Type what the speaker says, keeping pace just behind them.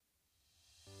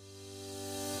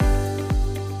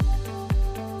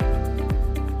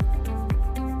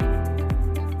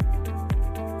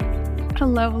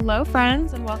Hello,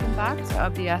 friends, and welcome back to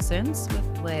Of the Essence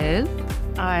with Liz.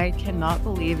 I cannot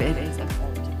believe it is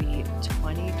about to be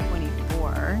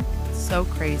 2024. So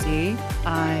crazy.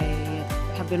 I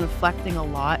have been reflecting a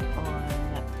lot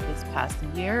on this past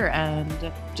year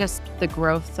and just the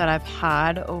growth that I've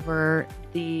had over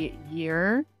the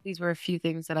year. These were a few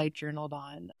things that I journaled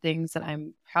on, things that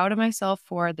I'm proud of myself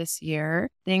for this year,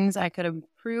 things I could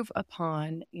improve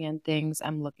upon, and things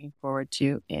I'm looking forward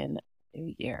to in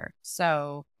new year.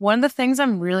 So one of the things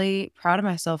I'm really proud of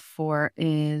myself for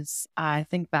is I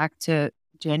think back to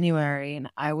January and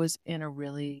I was in a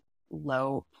really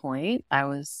low point. I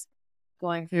was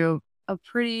going through a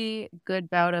pretty good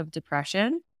bout of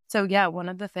depression. So yeah, one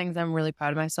of the things I'm really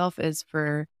proud of myself is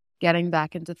for getting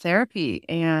back into therapy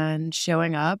and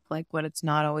showing up like when it's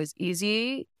not always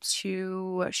easy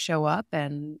to show up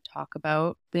and talk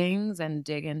about things and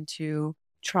dig into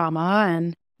trauma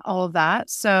and all of that.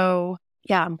 So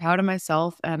yeah, I'm proud of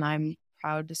myself and I'm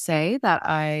proud to say that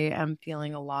I am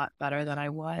feeling a lot better than I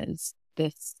was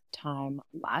this time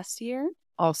last year.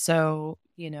 Also,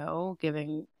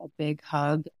 giving a big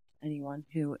hug to anyone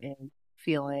who is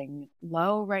feeling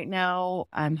low right now.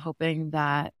 I'm hoping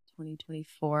that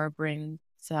 2024 brings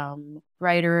some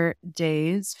brighter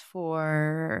days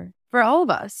for all of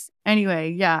us.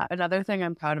 Anyway, yeah, another thing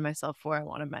I'm proud of myself for I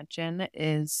want to mention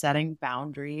is setting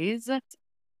boundaries.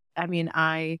 I mean,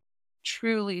 I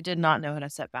truly did not know how to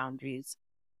set boundaries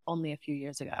only a few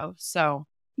years ago. So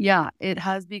yeah, it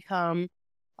has become,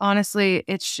 honestly,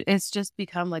 it's just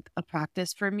become like a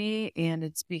practice for me, and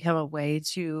it's become a way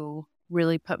to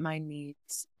really put my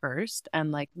needs first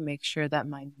and like make sure that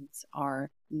my needs are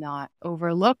not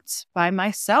overlooked by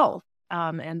myself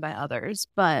and by others.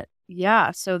 But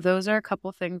yeah, so those are a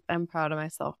couple things I'm proud of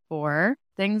myself for,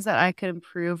 things that I could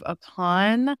improve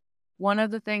upon. One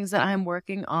of the things that I'm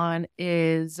working on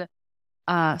is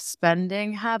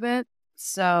spending habits.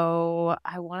 So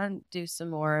I want to do some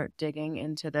more digging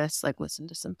into this, like listen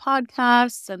to some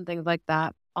podcasts and things like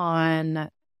that on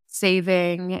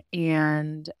saving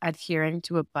and adhering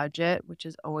to a budget, which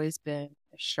has always been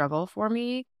a struggle for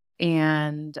me.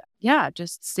 And yeah,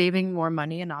 just saving more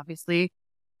money and obviously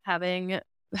having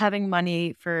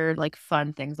money for like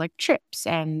fun things like trips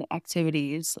and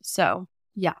activities. So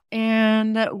yeah.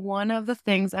 And one of the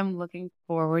things I'm looking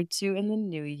forward to in the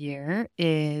new year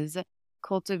is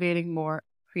cultivating more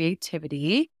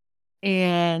creativity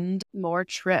and more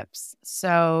trips.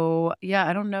 So yeah,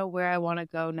 I don't know where I want to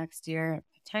go next year.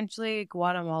 Potentially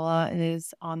Guatemala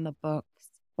is on the books,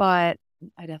 but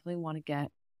I definitely want to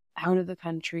get out of the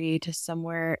country to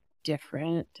somewhere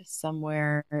different, to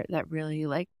somewhere that really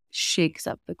like shakes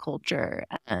up the culture.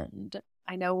 And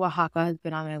I know Oaxaca has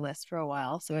been on my list for a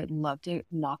while, so I'd love to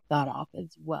knock that off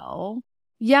as well.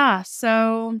 Yeah,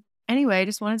 so anyway, I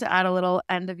just wanted to add a little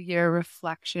end of year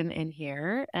reflection in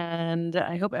here. And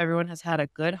I hope everyone has had a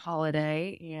good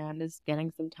holiday and is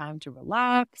getting some time to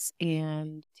relax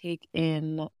and take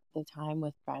in the time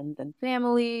with friends and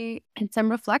family and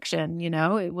some reflection.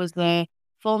 It was the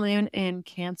full moon in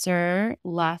Cancer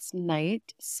last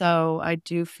night. So I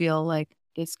do feel like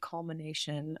this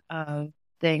culmination of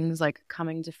things like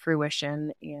coming to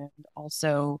fruition and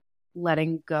also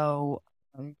letting go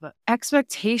of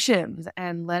expectations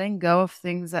and letting go of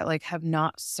things that like have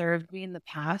not served me in the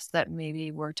past that maybe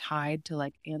were tied to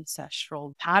like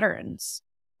ancestral patterns.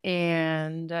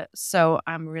 And so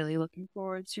I'm really looking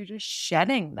forward to just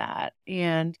shedding that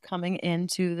and coming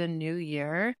into the new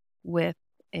year with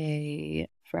a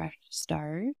fresh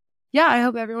start. Yeah, I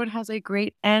hope everyone has a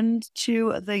great end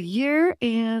to the year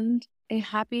and a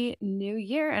happy new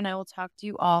year. And I will talk to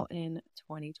you all in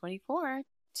 2024.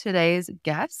 Today's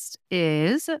guest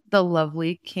is the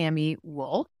lovely Cami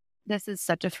Wolff. This is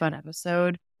such a fun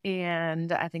episode,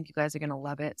 and I think you guys are going to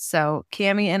love it. So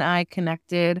Cami and I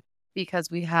connected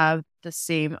because we have the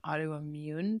same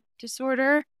autoimmune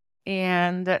disorder.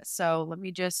 And so let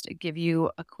me just give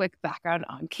you a quick background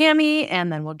on Cami,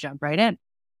 and then we'll jump right in.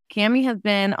 Cami has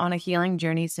been on a healing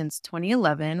journey since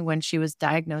 2011 when she was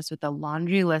diagnosed with a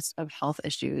laundry list of health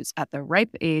issues at the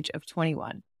ripe age of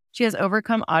 21. She has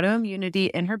overcome autoimmunity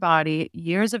in her body,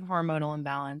 years of hormonal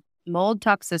imbalance, mold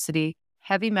toxicity,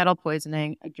 heavy metal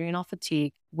poisoning, adrenal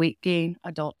fatigue, weight gain,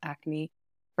 adult acne,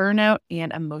 burnout,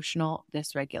 and emotional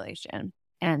dysregulation.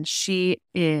 And she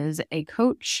is a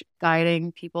coach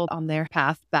guiding people on their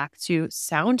path back to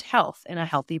sound health in a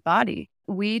healthy body.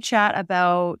 We chat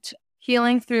about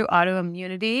healing through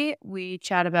autoimmunity. We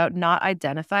chat about not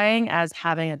identifying as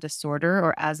having a disorder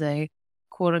or as a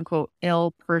quote unquote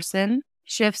ill person,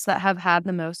 shifts that have had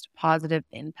the most positive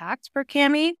impact for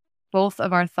Cami. both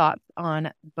of our thoughts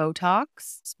on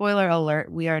Botox. Spoiler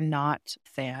alert, we are not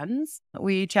fans.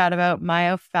 We chat about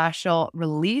myofascial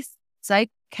release, Psych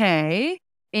K,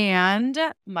 and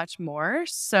much more.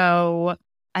 So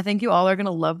I think you all are going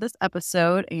to love this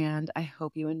episode, and I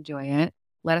hope you enjoy it.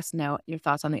 Let us know your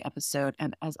thoughts on the episode.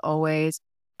 And as always,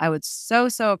 I would so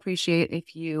appreciate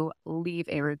if you leave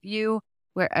a review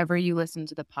wherever you listen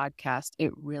to the podcast.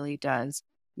 It really does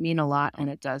mean a lot, and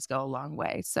it does go a long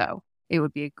way. So it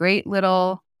would be a great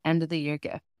little end of the year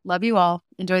gift. Love you all.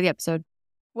 Enjoy the episode.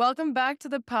 Welcome back to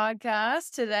the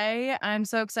podcast. Today, I'm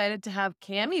so excited to have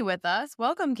Cami with us.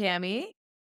 Welcome, Cami.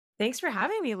 Thanks for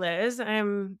having me, Liz.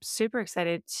 I'm super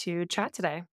excited to chat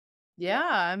today. Yeah,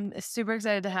 I'm super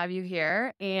excited to have you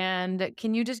here. And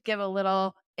can you just give a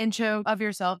little intro of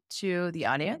yourself to the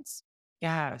audience?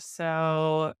 Yeah.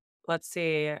 So let's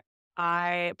see.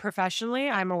 I'm a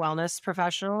wellness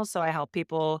professional. So I help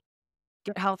people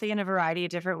get healthy in a variety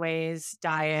of different ways: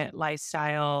 diet,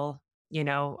 lifestyle,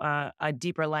 a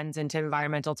deeper lens into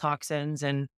environmental toxins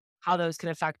and how those can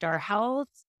affect our health.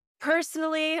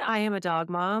 Personally, I am a dog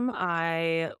mom.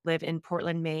 I live in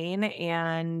Portland, Maine,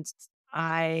 and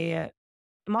I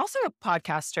I'm also a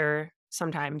podcaster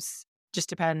sometimes. Just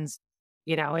depends,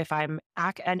 if I'm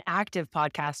an active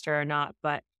podcaster or not.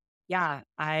 But yeah,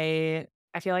 I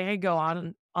feel like I go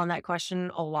on that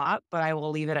question a lot, but I will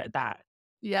leave it at that.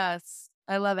 Yes,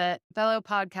 I love it. Fellow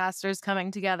podcasters coming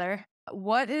together.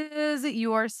 What is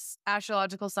your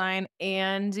astrological sign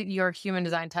and your human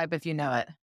design type, if you know it?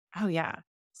 Oh yeah.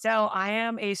 So I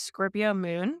am a Scorpio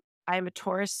moon. I am a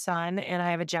Taurus sun, and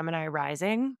I have a Gemini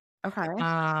rising. Okay.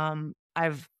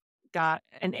 I've got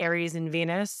an Aries in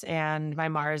Venus, and my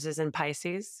Mars is in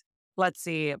Pisces. Let's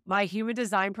see. My human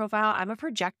design profile, I'm a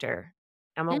projector.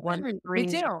 I'm a one Me three.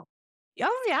 too.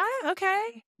 Oh yeah,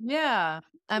 okay. Yeah.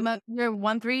 You're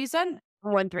 1-3, you said?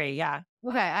 1-3, yeah.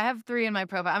 Okay. I have 3 in my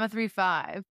profile. I'm a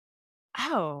 3-5.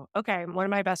 Oh, okay. One of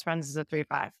my best friends is a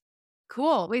 3-5.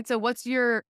 Cool. Wait, so what's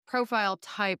your profile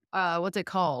type? What's it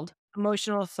called?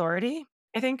 Emotional authority,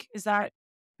 I think, is that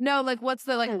No, like what's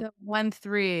the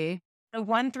 1-3? the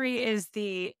 1-3 is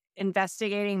the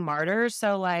investigating martyr.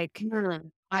 So like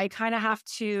I kind of have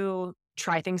to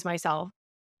try things myself.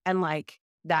 And like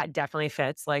that definitely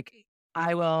fits. Like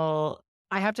I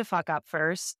have to fuck up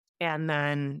first and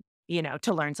then,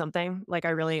 to learn something. Like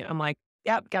I'm like,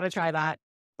 yep, gotta try that.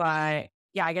 But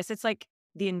yeah, I guess it's like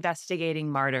the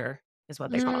investigating martyr is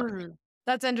what they call it.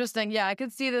 That's interesting. Yeah, I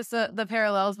could see this the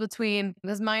parallels between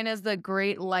because mine is the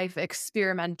great life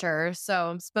experimenter.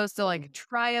 So I'm supposed to like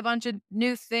try a bunch of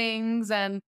new things,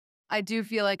 and I do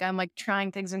feel like I'm like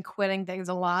trying things and quitting things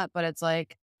a lot, but it's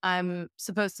like I'm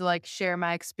supposed to like share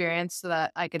my experience so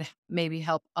that I could maybe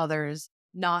help others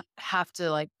not have to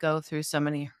like go through so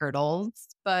many hurdles.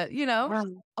 But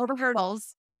all the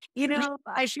hurdles.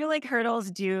 I feel like hurdles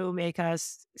do make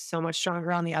us so much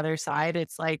stronger on the other side.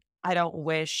 It's like, I don't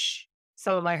wish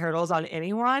some of my hurdles on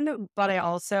anyone, but I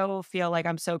also feel like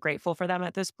I'm so grateful for them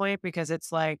at this point because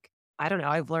it's like, I don't know,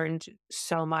 I've learned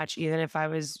so much, even if I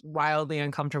was wildly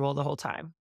uncomfortable the whole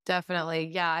time.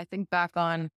 Definitely. Yeah. I think back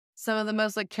on some of the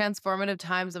most like transformative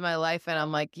times in my life. And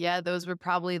I'm like, yeah, those were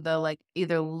probably the like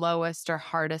either lowest or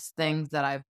hardest things that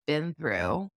I've been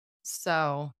through.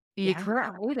 So you Yeah.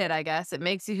 create it, I guess. It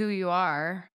makes you who you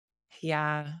are.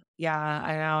 Yeah. Yeah.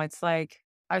 I know. It's like,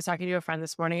 I was talking to a friend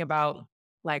this morning about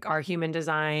like our human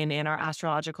design and our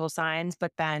astrological signs,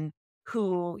 but then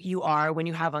who you are when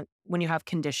you have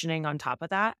conditioning on top of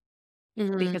that.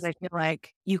 Hmm. Because I feel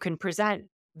like you can present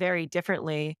very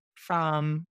differently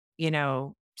from,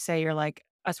 say you're like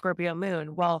a Scorpio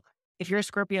moon. Well, if you're a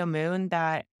Scorpio moon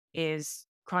that is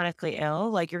chronically ill,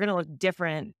 like you're going to look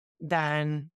different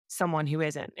than someone who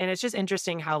isn't. And it's just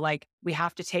interesting how like we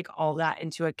have to take all that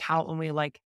into account when we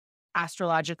like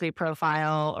astrologically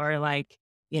profile or like,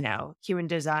 human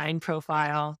design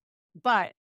profile.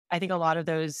 But I think a lot of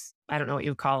those, I don't know what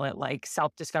you call it, like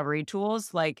self-discovery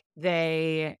tools, like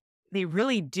they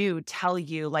really do tell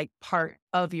you like part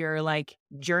of your like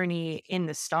journey in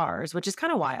the stars, which is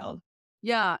kind of wild.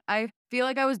 Yeah. I feel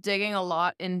like I was digging a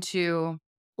lot into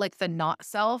like the not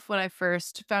self when I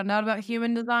first found out about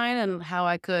human design and how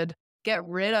I could get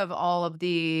rid of all of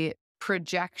the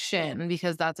projection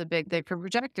because that's a big thing for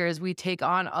projectors. We take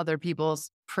on other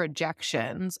people's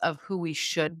projections of who we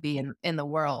should be in the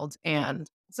world. And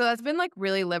so that's been like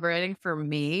really liberating for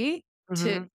me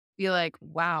to Hmm. be like,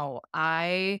 wow,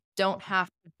 I don't have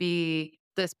to be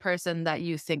this person that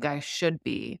you think I should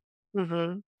be.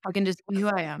 Hmm. I can just be who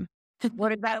I am. What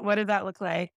did that look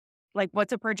like? Like,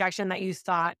 what's a projection that you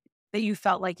thought that you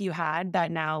felt like you had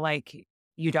that now like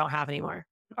you don't have anymore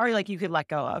or like you could let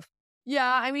go of?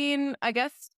 Yeah, I mean, I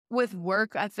guess with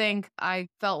work, I think I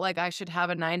felt like I should have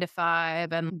a 9 to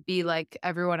 5 and be like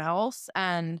everyone else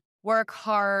and work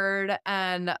hard.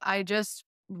 And I just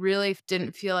really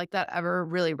didn't feel like that ever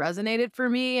really resonated for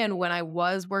me. And when I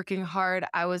was working hard,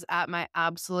 I was at my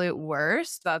absolute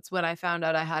worst. That's when I found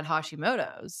out I had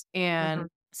Hashimoto's. And Mhm.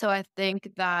 so I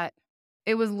think that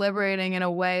it was liberating in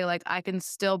a way, like I can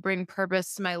still bring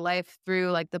purpose to my life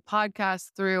through like the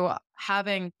podcast, through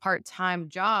having part-time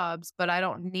jobs, but I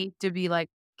don't need to be like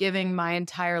giving my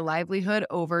entire livelihood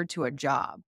over to a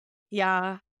job.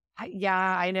 Yeah.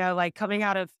 Yeah, I know, like, coming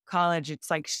out of college, it's,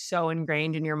 like, so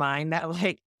ingrained in your mind that,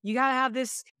 like, you gotta have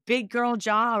this big girl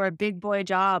job or big boy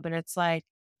job, and it's like,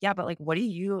 yeah, but, like, what do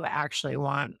you actually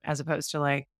want as opposed to,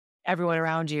 like, everyone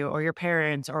around you or your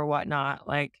parents or whatnot?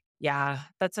 Like, yeah,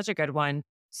 that's such a good one.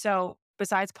 So,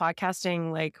 besides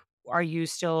podcasting, like, are you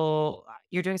still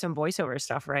you're doing some voiceover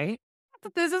stuff, right?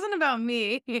 But this isn't about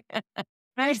me.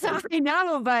 I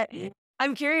know, but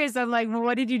I'm curious. I'm like, well,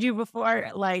 what did you do before?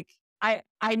 Like,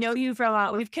 I know you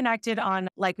from we've connected on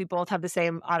like we both have the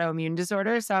same autoimmune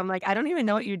disorder. So I'm like, I don't even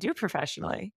know what you do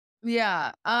professionally.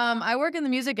 Yeah. I work in the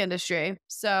music industry.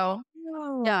 So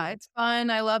yeah, No. it's fun.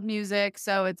 I love music.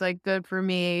 So it's like good for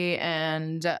me.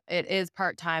 And it is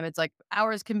part time. It's like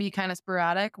hours can be kind of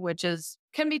sporadic, which is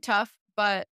can be tough,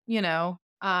 but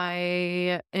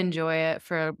I enjoy it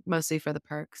for mostly for the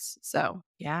perks. So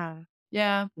Yeah.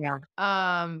 yeah. Yeah.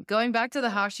 Going back to the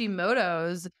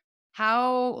Hashimoto's,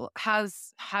 how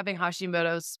has having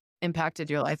Hashimoto's impacted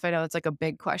your life? I know it's like a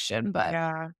big question, but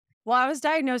Yeah. Well, I was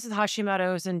diagnosed with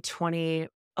Hashimoto's in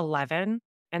 2011.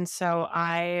 And so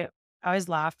I always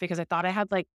laugh because I thought I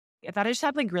just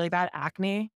had like really bad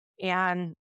acne.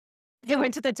 And I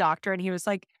went to the doctor and he was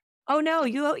like, "Oh no,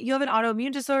 you have an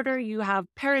autoimmune disorder, you have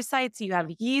parasites, you have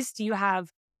yeast, you have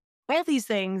all these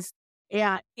things,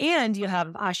 and you have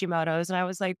Hashimoto's." And I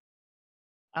was like,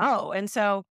 "Oh." And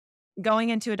so going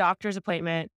into a doctor's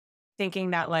appointment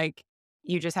thinking that like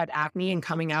you just had acne and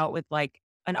coming out with like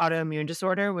an autoimmune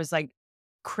disorder was like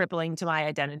crippling to my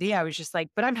identity. I was just like,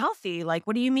 "But I'm healthy. Like,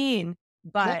 what do you mean?"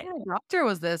 what But kind of doctor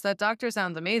was this? That doctor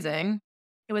sounds amazing.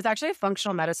 it was actually a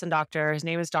functional medicine doctor. His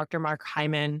name is Dr. Mark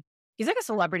Hyman. He's like a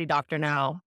celebrity doctor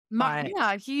now, but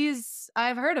Yeah,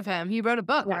 I've heard of him. He wrote a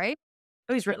book, yeah, right?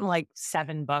 he's written like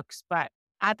 7 books. But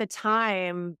at the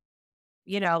time,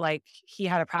 like he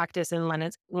had a practice in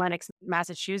Lenox,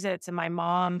 Massachusetts, and my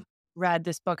mom read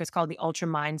this book. It's called The Ultra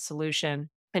Mind Solution.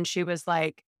 And she was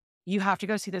like, "You have to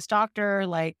go see this doctor."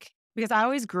 Like, because I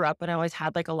always grew up and I always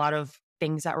had like a lot of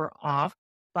things that were off.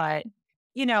 But,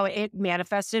 it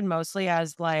manifested mostly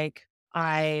as like,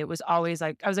 I was always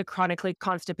like, I was like chronically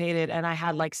constipated and I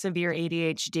had like severe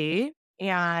ADHD.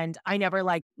 And I never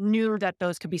like knew that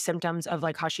those could be symptoms of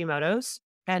like Hashimoto's.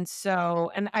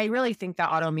 And I really think that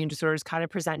autoimmune disorders kind of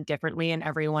present differently in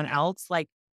everyone else. Like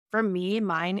for me,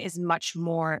 mine is much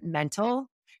more mental.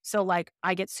 So like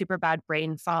I get super bad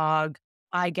brain fog.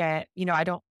 I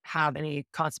don't have any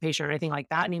constipation or anything like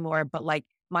that anymore, but like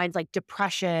mine's like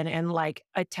depression and like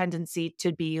a tendency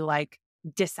to be like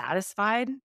dissatisfied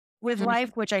with Mhm.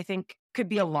 life, which I think could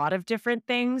be a lot of different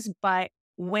things. But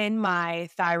when my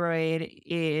thyroid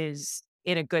is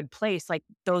in a good place, like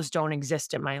those don't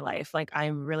exist in my life. Like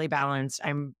I'm really balanced.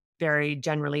 I'm very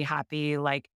generally happy.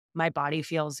 Like my body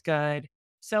feels good.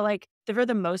 So like for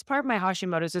the most part, my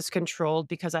Hashimoto's is controlled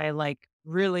because I like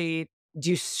really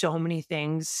do so many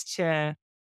things to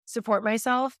support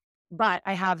myself. But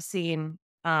I have seen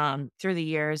through the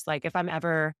years, like if I'm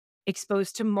ever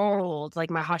exposed to mold, like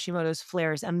my Hashimoto's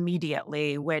flares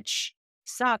immediately, which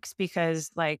sucks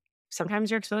because like sometimes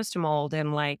you're exposed to mold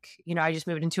and like, I just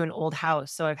moved into an old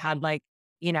house. So I've had like,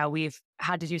 we've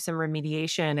had to do some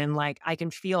remediation and like I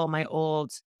can feel my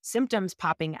old symptoms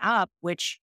popping up,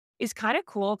 which is kind of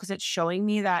cool because it's showing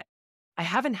me that I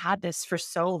haven't had this for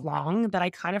so long that I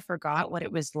kind of forgot what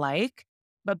it was like.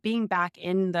 But being back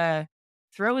in the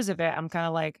throes of it, I'm kind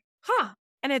of like, huh.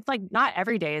 And it's like not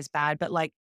every day is bad, but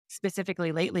like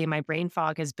specifically lately, my brain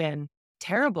fog has been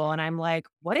terrible. And I'm like,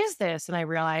 what is this? And I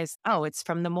realize, oh, it's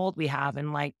from the mold we have.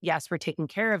 And like, yes, we're taking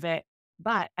care of it,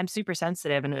 but I'm super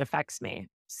sensitive and it affects me.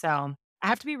 So I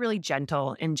have to be really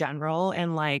gentle in general.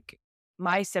 And like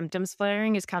my symptoms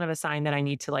flaring is kind of a sign that I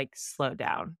need to like slow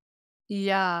down.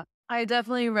 Yeah, I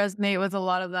definitely resonate with a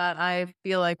lot of that. I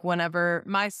feel like whenever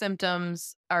my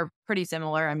symptoms are pretty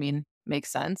similar, I mean,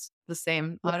 makes sense, the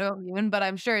same Yeah. autoimmune, but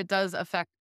I'm sure it does affect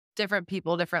different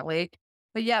people differently.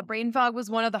 But yeah, brain fog was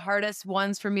one of the hardest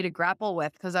ones for me to grapple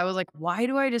with because I was like, why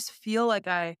do I just feel like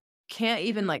I can't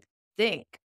even like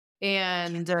think?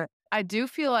 And I do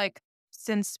feel like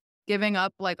since giving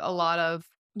up like a lot of,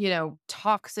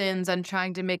 toxins and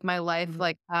trying to make my life Mhm.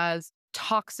 like as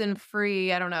toxin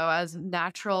free, I don't know, as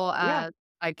natural Yeah. as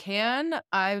I can,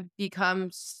 I've become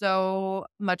so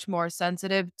much more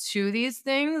sensitive to these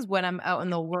things when I'm out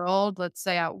in the world, let's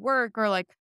say at work or like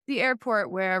the airport,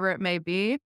 wherever it may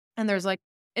be. And there's like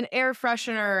an air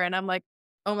freshener, and I'm like,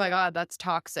 oh my God, that's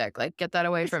toxic. Like, get that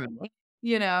away from me,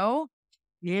 you know?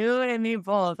 You and me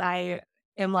both. I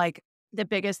am like the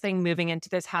biggest thing moving into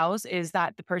this house is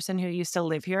that the person who used to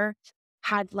live here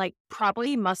had like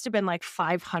probably must have been like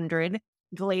 500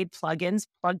 Glade plugins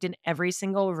plugged in every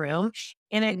single room.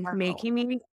 And it's Wow. making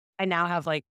me, I now have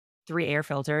like 3 air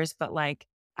filters, but like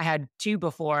I had 2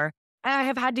 before. And I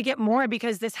have had to get more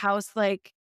because this house,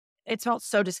 like, it smelled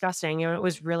so disgusting. And it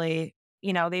was really,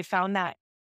 they found that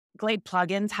Glade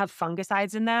plugins have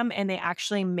fungicides in them, and they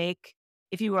actually make,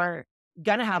 if you are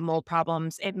gonna have mold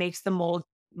problems, it makes the mold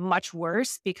much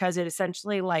worse because it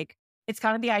essentially like, it's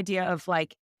kind of the idea of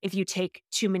like, if you take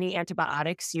too many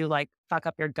antibiotics, you like fuck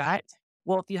up your gut.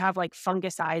 Well, if you have like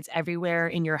fungicides everywhere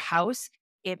in your house,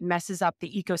 it messes up the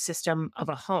ecosystem of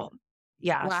a home.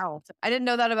 Yes. Wow. I didn't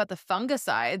know that about the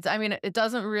fungicides. I mean, it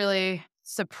doesn't really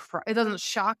it doesn't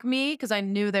shock me because I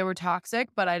knew they were toxic,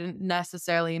 but I didn't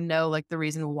necessarily know like the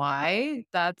reason why.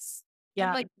 And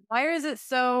Yeah. like, why is it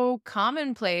so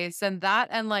commonplace? And that,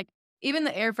 and like even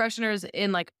the air fresheners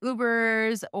in like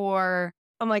Ubers or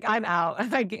I'm like, I'm out.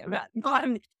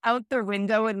 I'm out the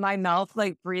window with my mouth,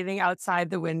 like breathing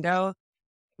outside the window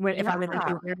if yeah. I'm in an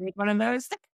Uber with one of those.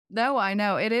 No, I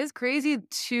know. It is crazy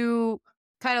to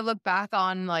kind of look back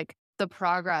on like the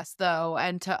progress though,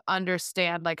 and to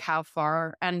understand like how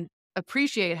far and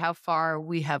appreciate how far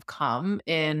we have come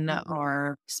in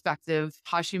our respective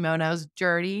Hashimoto's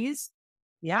journeys.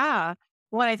 Yeah.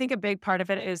 Well, I think a big part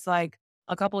of it is like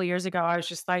a couple of years ago, I was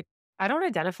just like, I don't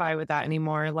identify with that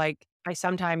anymore. Like, I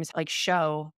sometimes like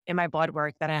show in my blood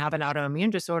work that I have an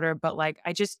autoimmune disorder, but like,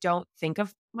 I just don't think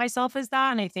of myself as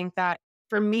that. And I think that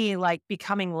for me, like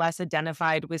becoming less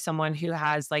identified with someone who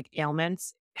has like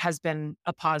ailments has been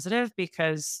a positive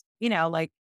because,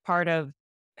 like part of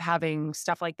having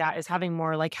stuff like that is having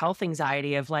more like health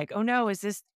anxiety of like, oh no, is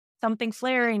this something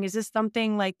flaring? Is this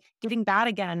something like getting bad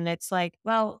again? And it's like,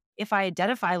 well, if I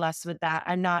identify less with that,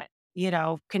 I'm not,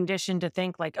 conditioned to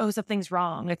think like, oh, something's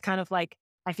wrong. It's kind of like,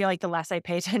 I feel like the less I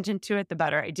pay attention to it, the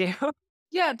better I do.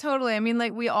 Yeah, totally. I mean,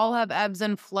 like we all have ebbs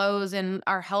and flows in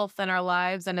our health and our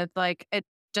lives. And it's like, it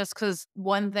just because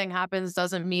one thing happens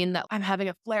doesn't mean that I'm having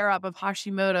a flare up of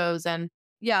Hashimoto's. And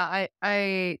yeah,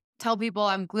 I tell people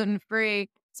I'm gluten free.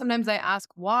 Sometimes I ask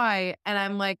why. And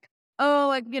I'm like, oh,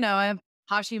 like, I have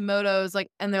Hashimoto's. Like,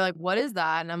 and they're like, what is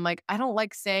that? And I'm like, I don't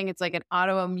like saying it's like an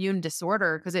autoimmune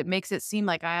disorder because it makes it seem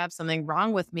like I have something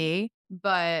wrong with me.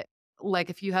 But like,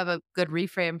 if you have a good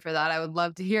reframe for that, I would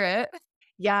love to hear it.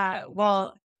 Yeah,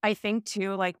 well, I think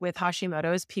too, like with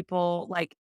Hashimoto's, people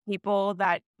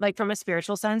that like from a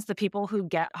spiritual sense, the people who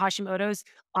get Hashimoto's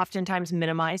oftentimes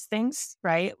minimize things,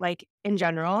 right? Like in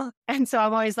general. And so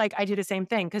I'm always like, I do the same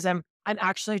thing because I'm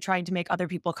actually trying to make other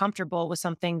people comfortable with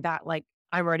something that like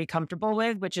I'm already comfortable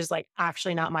with, which is like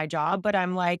actually not my job. But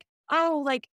I'm like, oh,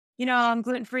 like, I'm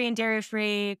gluten free and dairy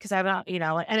free because I have not,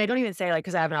 and I don't even say like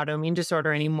because I have an autoimmune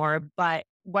disorder anymore. But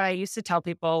what I used to tell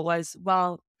people was,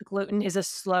 well, gluten is a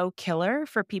slow killer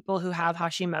for people who have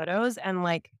Hashimoto's and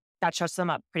like that shuts them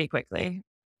up pretty quickly.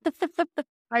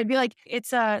 I'd be like,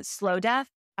 it's a slow death.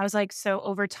 I was like, so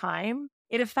over time,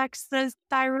 it affects the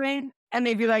thyroid. And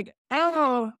they'd be like,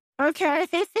 oh, okay.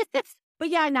 But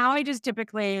yeah, now I just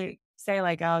typically say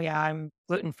like, oh yeah, I'm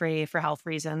gluten free for health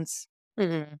reasons.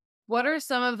 Mhm. What are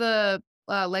some of the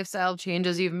lifestyle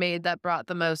changes you've made that brought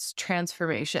the most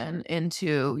transformation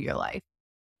into your life?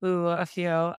 Ooh, a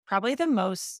few. Probably the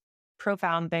most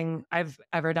profound thing I've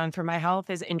ever done for my health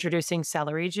is introducing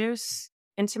celery juice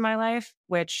into my life,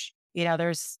 which,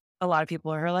 there's a lot of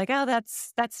people who are like, oh,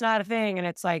 that's not a thing. And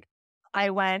it's like,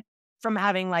 I went from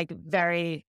having like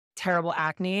very terrible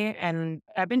acne and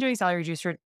I've been doing celery juice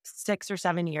for 6 or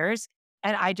 7 years.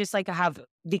 And I just like have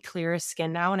the clearest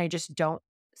skin now and I just don't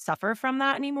suffer from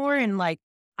that anymore. And like,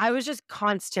 I was just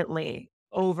constantly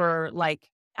over like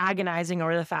agonizing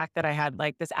over the fact that I had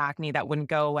like this acne that wouldn't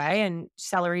go away. And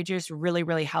celery juice really,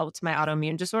 really helped my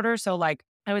autoimmune disorder. So, like,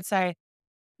 I would say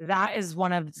that is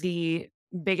one of the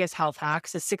biggest health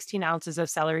hacks is 16 ounces of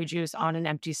celery juice on an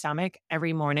empty stomach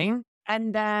every morning.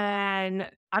 And then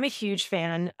I'm a huge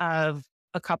fan of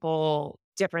a couple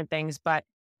different things, but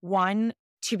one,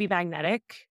 to be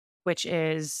magnetic, which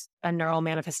is a neural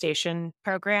manifestation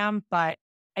program, but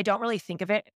I don't really think of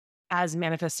it as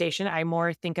manifestation. I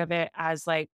more think of it as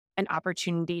like an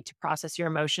opportunity to process your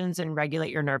emotions and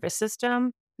regulate your nervous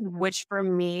system, Mhm. which for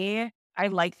me, I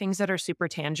like things that are super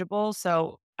tangible.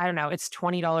 So I don't know, it's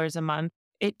 $20 a month.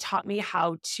 It taught me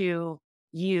how to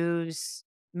use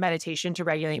meditation to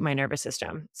regulate my nervous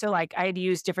system. So like I had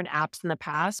used different apps in the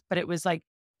past, but it was like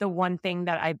the one thing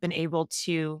that I've been able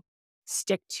to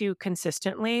stick to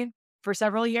consistently for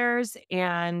several years.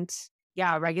 And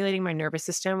yeah, regulating my nervous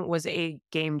system was a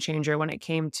game changer when it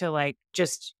came to like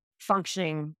just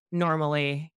functioning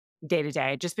normally day to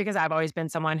day, just because I've always been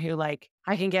someone who like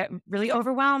I can get really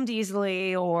overwhelmed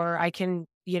easily or I can,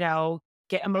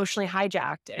 get emotionally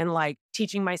hijacked, and like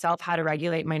teaching myself how to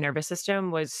regulate my nervous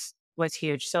system was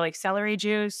huge. So like celery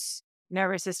juice,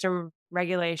 nervous system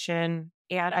regulation,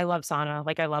 and I love sauna.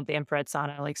 Like I love the infrared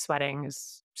sauna. Like sweating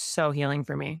is so healing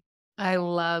for me. I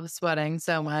love sweating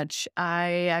so much.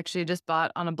 I actually just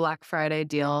bought on a Black Friday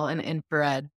deal an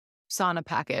infrared sauna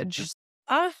package.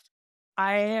 Uh,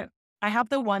 I I have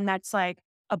the one that's like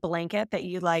a blanket that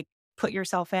you like put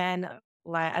yourself in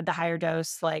at the higher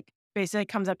dose, like basically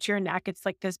comes up to your neck. It's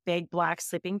like this big black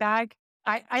sleeping bag.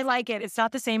 I like it. It's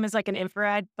not the same as like an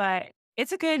infrared, but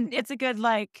it's a good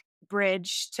like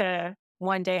bridge to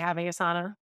one day having a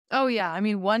sauna. Oh, yeah. I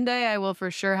mean, one day I will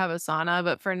for sure have a sauna,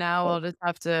 but for now, I'll just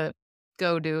have to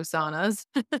go do saunas.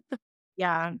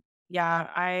 Yeah. Yeah.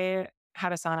 I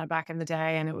had a sauna back in the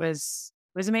day and it was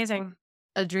amazing.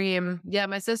 A dream. Yeah,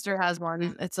 my sister has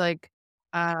one. It's like,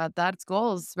 that's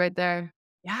goals right there.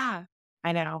 Yeah.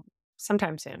 I know.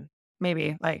 Sometime soon.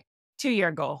 Maybe like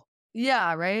 2-year goal.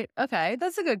 Yeah, right? Okay,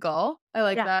 that's a good goal. I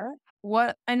like Yeah. that.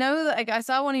 What I know that, like, I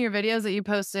saw one of your videos that you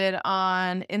posted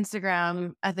on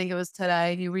Instagram. I think it was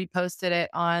today. You reposted it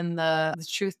on the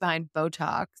truth behind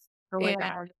Botox. Oh my And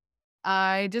God.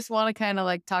 I just want to kind of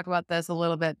like talk about this a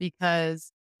little bit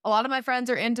because a lot of my friends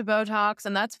are into Botox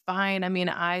and that's fine. I mean,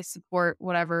 I support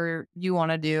whatever you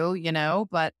want to do,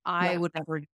 but I Yeah. would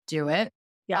never do it.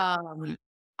 Yeah. Um,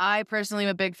 I personally am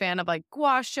a big fan of like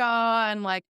gua sha and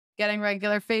like getting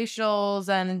regular facials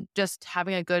and just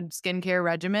having a good skincare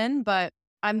regimen. But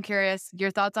I'm curious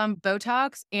your thoughts on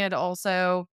Botox and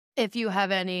also if you have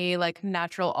any like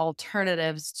natural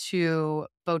alternatives to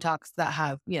Botox that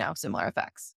have, similar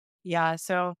effects. Yeah.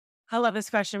 So I love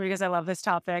this question because I love this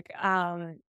topic.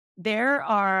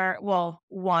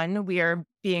 One, we are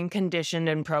being conditioned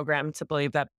and programmed to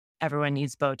believe that everyone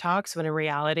needs Botox, when in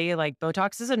reality, like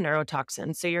Botox is a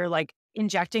neurotoxin. So you're like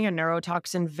injecting a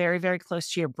neurotoxin very, very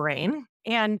close to your brain.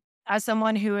 And as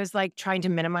someone who is like trying to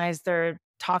minimize their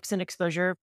toxin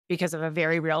exposure because of a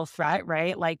very real threat,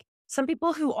 right? Like some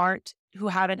people who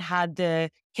haven't had the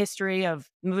history of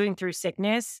moving through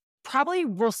sickness probably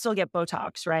will still get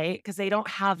Botox, right? Because they don't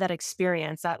have that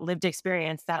experience, that lived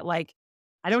experience that like,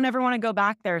 I don't ever want to go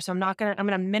back there. So I'm going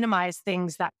to minimize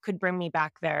things that could bring me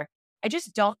back there. I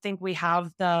just don't think we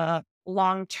have the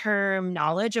long-term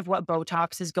knowledge of what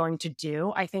Botox is going to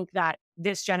do. I think that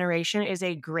this generation is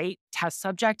a great test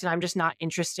subject and I'm just not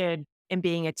interested in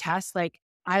being a test. Like,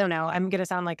 I don't know, I'm going to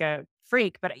sound like a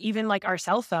freak, but even like our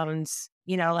cell phones,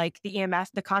 like the EMF,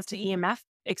 the constant EMF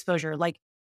exposure, like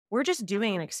we're just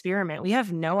doing an experiment. We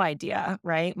have no idea,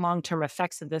 right? Long-term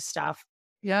effects of this stuff.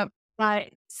 Yep. But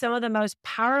some of the most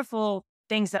powerful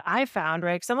things that I found,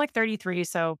 right? Because I'm like 33.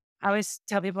 So I always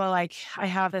tell people like, I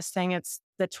have this thing, it's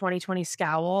the 2020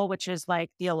 scowl, which is like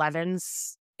the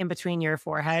 11s in between your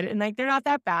forehead. And like, they're not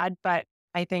that bad, but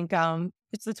I think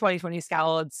it's the 2020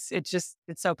 scowl. It's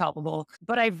so palpable.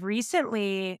 But I've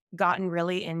recently gotten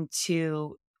really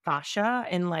into fascia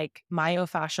and like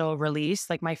myofascial release.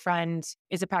 Like my friend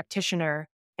is a practitioner.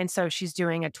 And so she's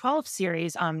doing a 12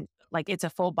 series. Like it's a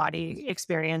full body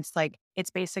experience. Like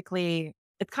it's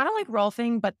kind of like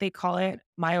rolfing, but they call it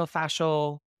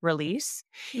myofascial release.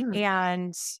 Mm.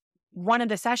 And one of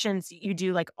the sessions you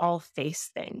do like all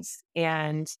face things.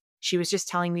 And she was just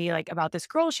telling me like about this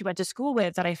girl she went to school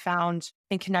with that I found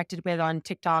and connected with on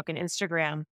TikTok and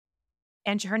Instagram.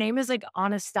 And her name is like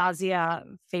Anastasia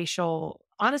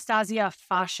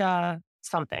Fascia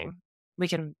something. We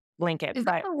can link it. Is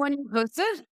that But the one you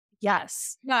posted?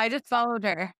 yes. No, I just followed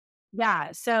her.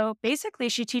 Yeah. So basically,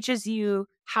 she teaches you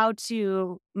how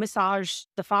to massage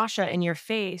the fascia in your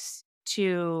face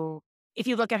if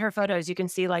you look at her photos, you can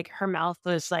see like her mouth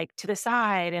was like to the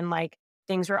side and like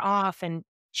things were off. And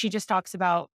she just talks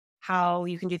about how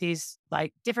you can do these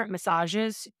like different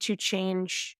massages to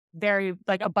change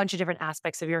like a bunch of different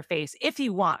aspects of your face if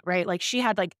you want, right? Like she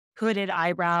had like hooded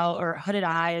eyebrow or hooded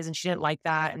eyes and she didn't like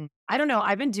that. And I don't know,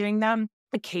 I've been doing them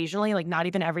occasionally, like not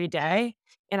even every day.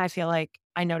 And I feel like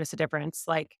I notice a difference.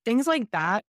 Like things like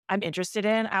that I'm interested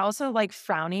in. I also like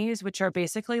frownies, which are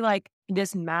basically like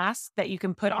this mask that you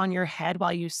can put on your head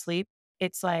while you sleep.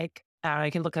 It's like, I don't know,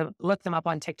 you can look them up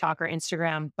on TikTok or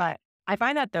Instagram, but I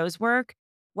find that those work.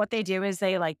 what they do is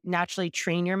they like naturally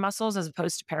train your muscles as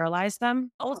opposed to paralyze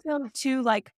them. Also, to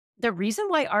like the reason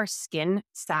why our skin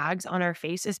sags on our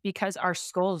face is because our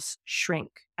skulls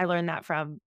shrink. I learned that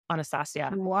from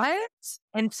Anastasia. What?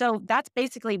 And so that's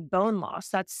basically bone loss.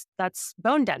 That's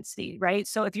bone density, right?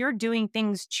 So if you're doing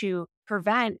things to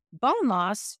prevent bone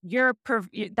loss,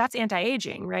 that's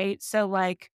anti-aging, right? So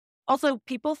like also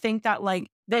people think that like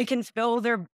they can fill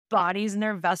their bodies and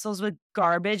their vessels with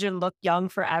garbage and look young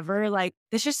forever. Like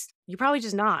it's just you're probably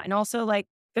just not. And also like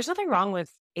there's nothing wrong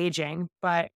with aging,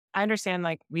 but I understand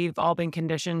like we've all been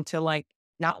conditioned to like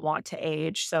not want to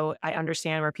age. So I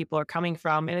understand where people are coming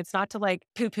from. And it's not to like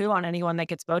poo poo on anyone that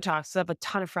gets Botox. I have a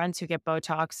ton of friends who get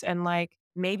Botox. And like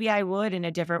maybe I would in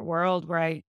a different world where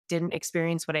I didn't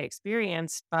experience what I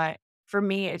experienced. But for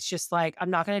me, it's just like,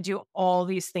 I'm not going to do all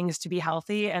these things to be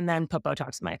healthy and then put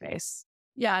Botox in my face.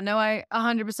 Yeah, no, I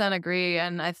 100% agree.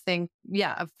 And I think,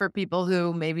 yeah, for people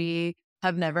who maybe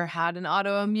have never had an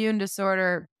autoimmune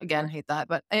disorder, again, hate that,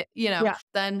 but, Yeah.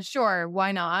 then sure,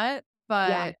 why not?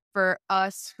 Yeah. But for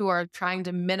us who are trying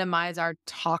to minimize our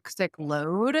toxic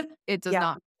load, it does Yeah.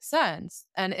 not make sense.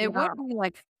 And it would Yeah. be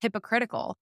like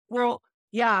hypocritical. Well,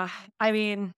 yeah. I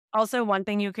mean, also one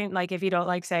thing you can like, if you don't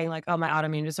like saying like, oh, my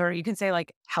autoimmune disorder, you can say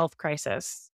like health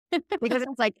crisis because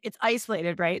it's like, it's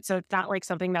isolated, right? So it's not like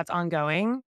something that's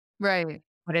ongoing, Right.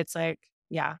 but it's like,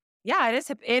 yeah. Yeah,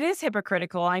 it is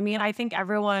hypocritical. I mean, I think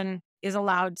everyone is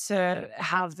allowed to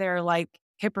have their like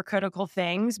hypocritical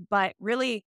things, but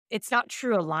really it's not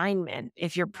true alignment.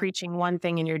 If you're preaching one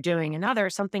thing and you're doing another,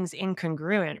 something's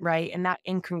incongruent, right? And that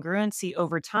incongruency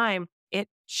over time, it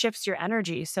shifts your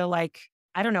energy. So like,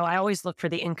 I don't know, I always look for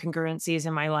the incongruencies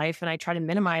in my life and I try to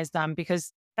minimize them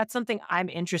because that's something I'm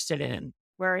interested in.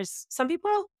 Whereas some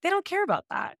people, they don't care about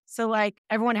that. So like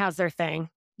everyone has their thing.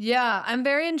 Yeah, I'm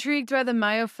very intrigued by the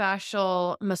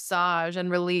myofascial massage and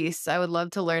release. I would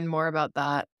love to learn more about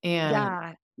that. And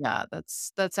Yeah. yeah,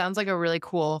 that sounds like a really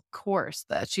cool course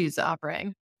that she's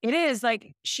offering. It is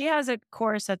like she has a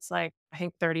course that's like, I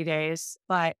think 30 days,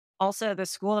 but also the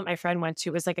school that my friend went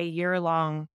to was like a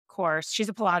year-long course. She's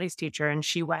a Pilates teacher and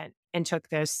she went and took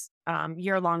this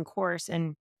year-long course.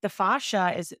 And the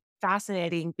fascia is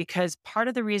fascinating because part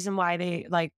of the reason why they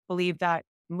like believe that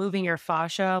moving your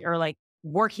fascia or like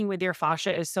working with your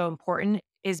fascia is so important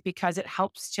is because it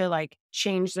helps to like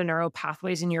change the neural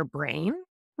pathways in your brain.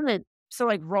 So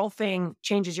like rolfing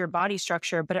changes your body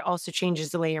structure, but it also changes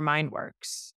the way your mind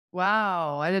works.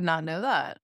 Wow, I did not know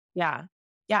that. Yeah.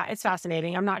 Yeah, it's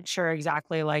fascinating. I'm not sure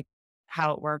exactly like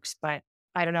how it works, but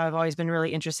I don't know. I've always been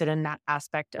really interested in that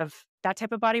aspect of that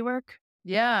type of body work.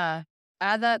 Yeah.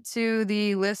 Add that to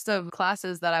the list of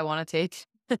classes that I want to take.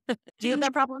 Do you have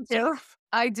that problem too?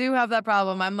 I do have that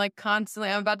problem. I'm like constantly,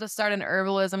 I'm about to start an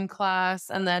herbalism class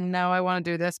and then now I want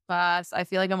to do this class. I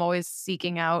feel like I'm always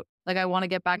seeking out, like, I want to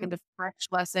get back into fresh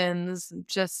lessons.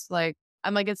 Just like,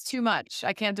 I'm like, it's too much.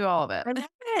 I can't do all of it.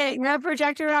 Hey, you're a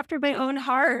projector after my own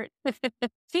heart.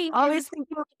 Always think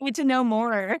you need to know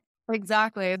more.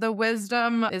 Exactly. The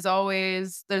wisdom is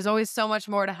always, there's always so much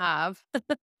more to have.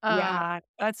 Yeah,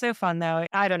 that's so fun though.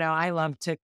 I don't know. I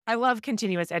love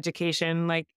continuous education.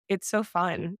 Like it's so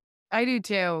fun. I do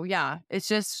too. Yeah. It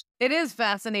is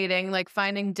fascinating, like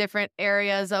finding different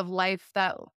areas of life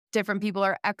that different people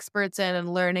are experts in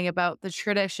and learning about the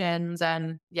traditions.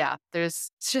 And yeah,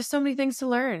 it's just so many things to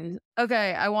learn.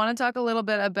 Okay. I want to talk a little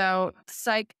bit about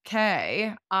Psych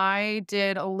K. I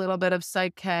did a little bit of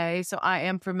Psych K, so I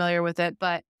am familiar with it.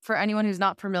 But for anyone who's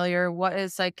not familiar, what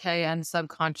is Psych K and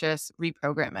subconscious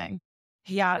reprogramming?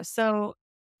 Yeah. So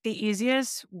the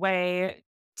easiest way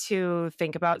to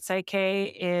think about psyche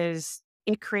is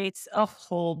it creates a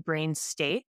whole brain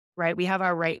state, right? We have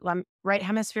our right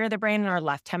hemisphere of the brain and our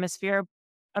left hemisphere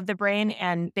of the brain,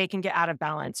 and they can get out of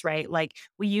balance, right? Like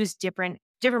we use different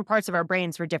parts of our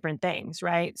brains for different things,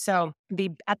 right? So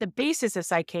at the basis of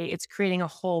psyche, it's creating a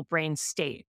whole brain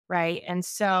state, right? And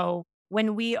so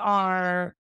when we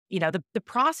are, the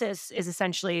process is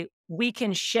essentially we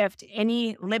can shift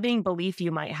any limiting belief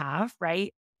you might have,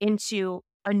 right, into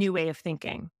a new way of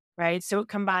thinking, right? So it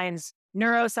combines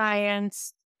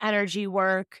neuroscience, energy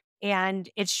work, and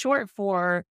it's short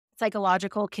for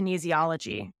psychological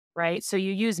kinesiology, right? So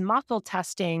you use muscle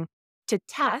testing to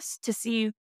test to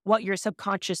see what your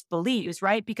subconscious believes,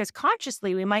 right? Because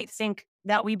consciously we might think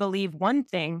that we believe one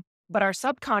thing, but our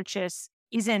subconscious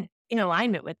isn't in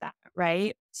alignment with that,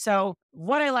 right? So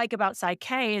what I like about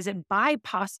Psyche is it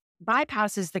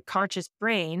bypasses the conscious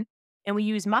brain, and we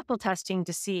use muscle testing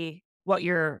to see what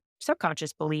your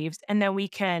subconscious believes, and then we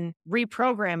can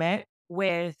reprogram it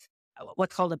with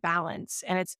what's called a balance.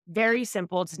 And it's very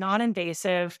simple. It's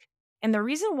non-invasive. And the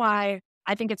reason why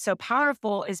I think it's so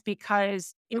powerful is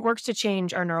because it works to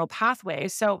change our neural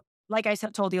pathways. So, like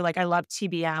told you, like I love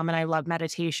TBM and I love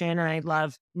meditation and I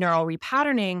love neural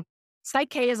repatterning. Psych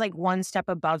K is like one step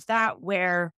above that,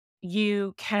 where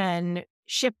you can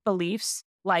shift beliefs.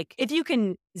 Like if you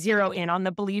can zero in on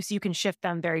the beliefs, you can shift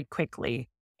them very quickly.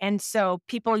 And so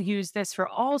people use this for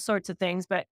all sorts of things,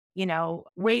 but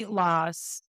weight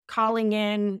loss, calling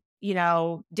in,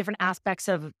 different aspects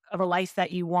of a life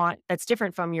that you want that's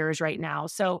different from yours right now.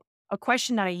 So a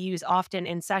question that I use often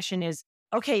in session is,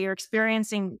 okay, you're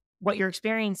experiencing what you're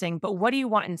experiencing, but what do you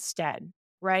want instead?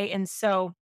 Right. And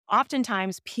so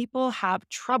oftentimes people have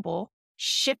trouble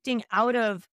shifting out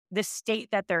of the state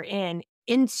that they're in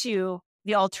into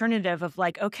the alternative of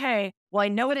like, okay, well, I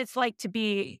know what it's like to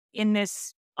be in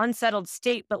this unsettled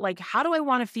state, but like, how do I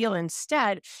want to feel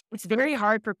instead? It's very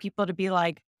hard for people to be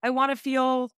like, I want to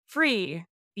feel free.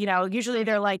 Usually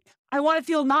they're like, I want to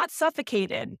feel not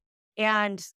suffocated.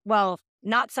 And well,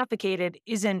 not suffocated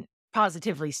isn't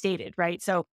positively stated, right?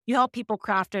 So you help people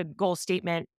craft a goal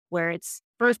statement where it's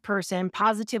first person,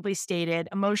 positively stated,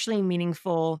 emotionally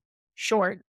meaningful,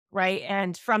 short, right?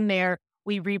 And from there,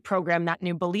 we reprogram that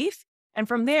new belief. And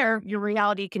from there, your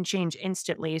reality can change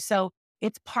instantly. So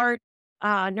it's part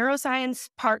neuroscience,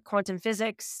 part quantum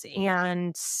physics,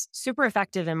 and super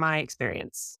effective in my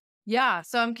experience. Yeah.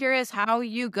 So I'm curious how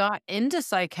you got into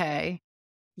Psyche.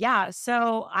 Yeah.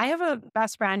 So I have a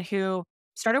best friend who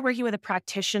started working with a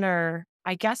practitioner,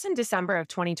 I guess in December of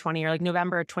 2020 or like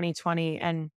November of 2020.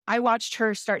 And I watched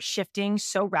her start shifting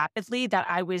so rapidly that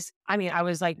I was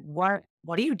like, what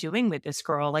are you doing with this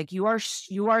girl? Like you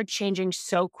are changing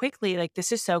so quickly. Like,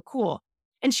 this is so cool.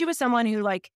 And she was someone who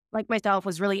like myself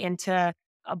was really into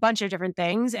a bunch of different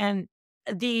things. And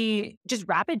the just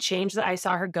rapid change that I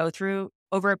saw her go through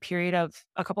over a period of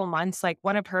a couple months, like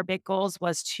one of her big goals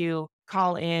was to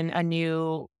call in a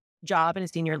new job in a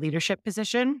senior leadership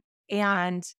position.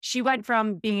 And she went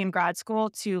from being in grad school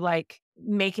to like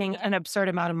making an absurd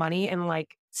amount of money in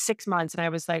like 6 months. And I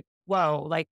was like, whoa,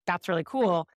 like that's really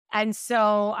cool. And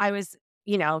so I was,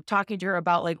 talking to her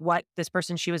about like what this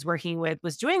person she was working with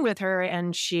was doing with her.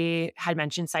 And she had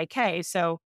mentioned Psyche.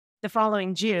 So the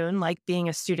following June, like being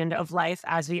a student of life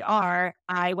as we are,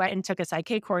 I went and took a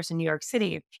Psyche course in New York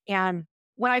City. And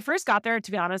when I first got there,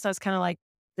 to be honest, I was kind of like,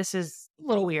 this is a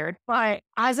little weird. But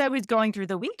as I was going through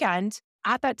the weekend,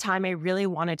 at that time, I really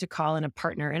wanted to call in a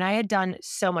partner. And I had done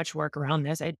so much work around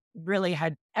this. I really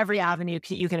had every avenue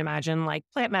you can imagine, like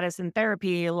plant medicine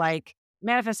therapy, like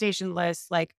manifestation lists,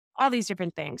 like all these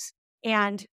different things.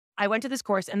 And I went to this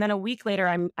course. And then a week later,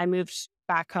 I moved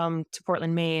back home to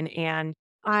Portland, Maine. And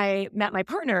I met my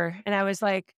partner and I was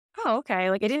like, oh, okay.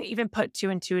 Like I didn't even put two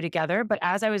and two together. But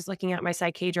as I was looking at my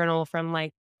Psyche journal from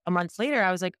like a month later,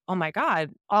 I was like, oh my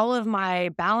God, all of my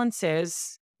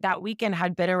balances that weekend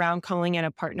had been around calling in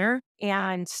a partner.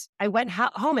 And I went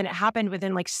home and it happened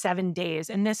within like 7 days.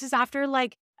 And this is after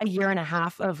like a year and a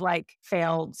half of like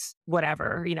failed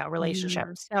whatever,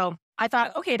 relationships. So I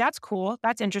thought, okay, that's cool.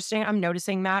 That's interesting. I'm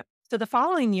noticing that. So the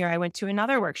following year, I went to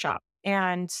another workshop.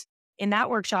 And in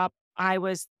that workshop, I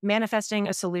was manifesting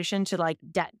a solution to like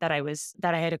debt that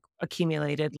I had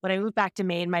accumulated. When I moved back to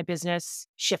Maine, my business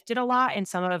shifted a lot and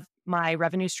some of my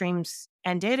revenue streams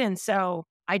ended. And so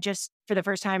I just, for the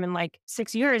first time in like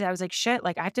 6 years, I was like, shit,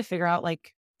 like I have to figure out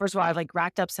like, first of all, I've like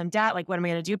racked up some debt. Like, what am I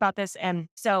going to do about this? And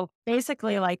so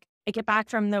basically like I get back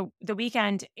from the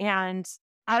weekend and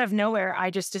out of nowhere, I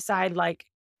just decide like,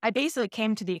 I basically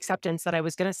came to the acceptance that I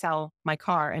was going to sell my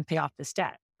car and pay off this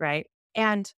debt. Right.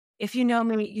 And if you know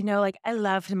me, like I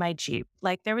loved my Jeep.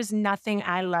 Like there was nothing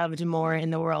I loved more in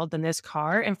the world than this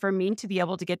car. And for me to be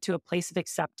able to get to a place of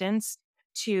acceptance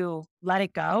to let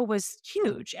it go was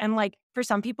huge. And like for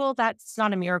some people, that's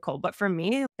not a miracle. But for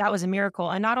me, that was a miracle.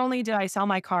 And not only did I sell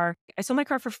my car, I sold my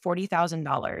car for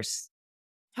 $40,000.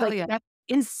 Hell Like yeah. that's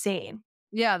insane.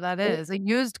 Yeah, that is a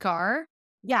used car.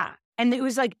 Yeah. And it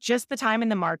was like just the time in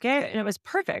the market and it was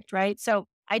perfect. Right. So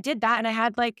I did that and I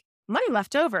had like money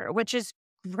left over, which is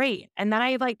great. And then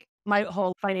I like my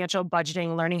whole financial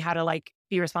budgeting, learning how to like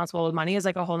be responsible with money is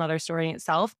like a whole nother story in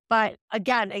itself. But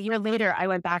again, a year later, I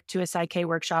went back to a Psyche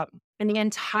workshop and the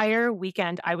entire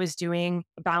weekend I was doing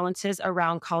balances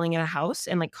around calling in a house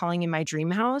and like calling in my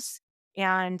dream house.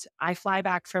 And I fly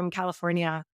back from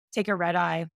California, take a red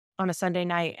eye on a Sunday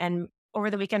night. And over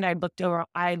the weekend, I looked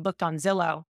on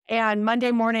Zillow. And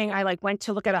Monday morning, I like went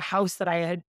to look at a house that I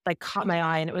had like caught my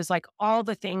eye and it was like all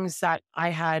the things that I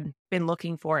had been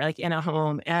looking for like in a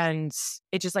home and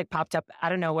it just like popped up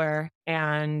out of nowhere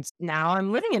and now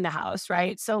I'm living in the house,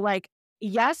 right? So like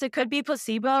yes, it could be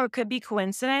placebo or it could be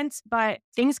coincidence, but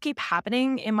things keep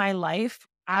happening in my life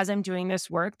as I'm doing this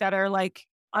work that are like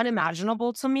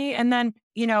unimaginable to me. And then,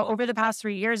 over the past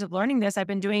 3 years of learning this, I've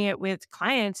been doing it with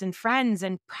clients and friends,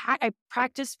 and I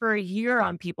practiced for a year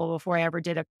on people before I ever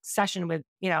did a session with,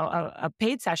 a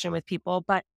paid session with people.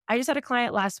 But I just had a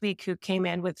client last week who came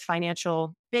in with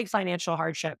big financial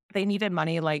hardship. They needed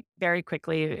money like very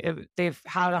quickly. They've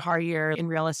had a hard year in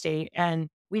real estate. And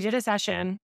we did a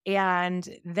session, and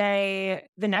the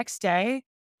next day,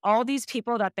 all these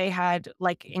people that they had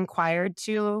like inquired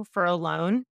to for a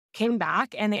loan came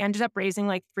back, and they ended up raising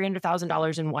like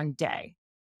 $300,000 in one day.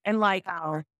 And like,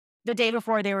 Wow. the day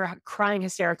before, they were crying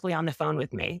hysterically on the phone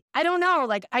with me. I don't know.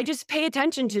 Like, I just pay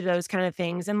attention to those kind of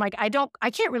things. And like, I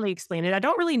can't really explain it. I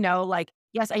don't really know. Like,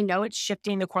 yes, I know it's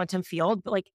shifting the quantum field,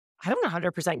 but like, I don't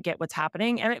 100% get what's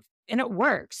happening, and it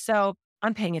works. So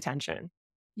I'm paying attention.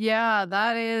 Yeah,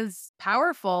 that is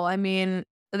powerful. I mean,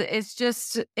 it's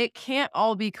just, it can't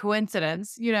all be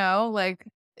coincidence, like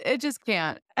it just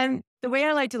can't. And the way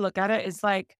I like to look at it is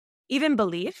like even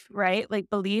belief, right? Like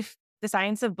belief, the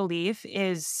science of belief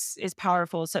is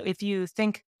powerful. So if you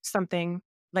think something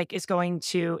like is going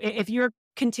to, if you're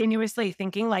continuously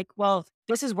thinking like, well,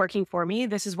 this is working for me,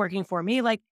 this is working for me,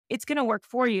 like it's going to work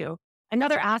for you.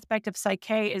 Another aspect of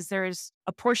psyche is there's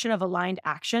a portion of aligned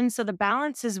action. So the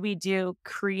balances we do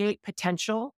create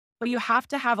potential, but you have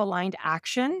to have aligned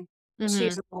action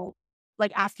to Hmm.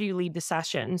 like after you leave the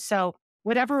session. So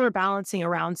whatever we're balancing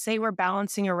around, say we're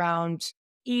balancing around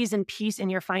ease and peace in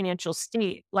your financial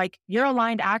state, like your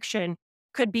aligned action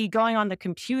could be going on the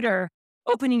computer,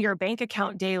 opening your bank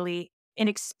account daily and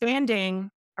expanding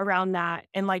around that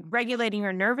and like regulating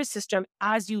your nervous system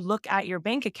as you look at your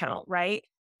bank account, right?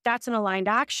 That's an aligned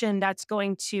action that's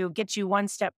going to get you one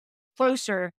step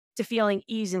closer to feeling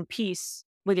ease and peace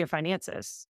with your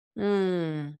finances,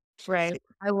 Mm. right?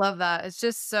 I love that. It's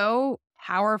just so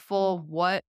powerful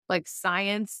what like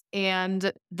science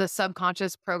and the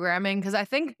subconscious programming. Cause I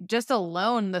think just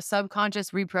alone, the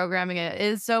subconscious reprogramming it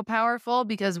is so powerful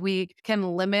because we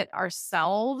can limit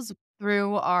ourselves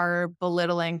through our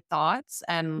belittling thoughts.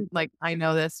 And like, I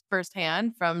know this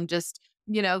firsthand from just,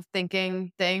 thinking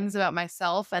things about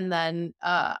myself. And then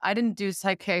I didn't do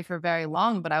Psych for very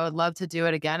long, but I would love to do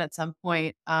it again at some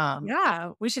point.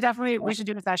 Yeah, we should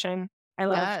do a session.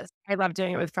 Yes. I love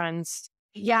doing it with friends.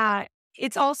 Yeah,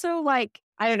 it's also like,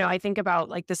 I don't know, I think about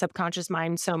like the subconscious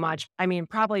mind so much. I mean,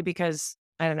 probably because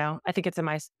I don't know, I think it's in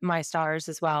my stars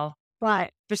as well.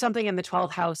 But there's something in the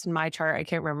 12th house in my chart. I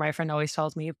can't remember. My friend always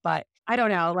tells me, but I don't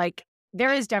know. Like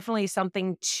there is definitely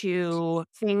something to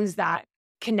things that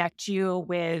connect you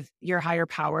with your higher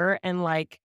power. And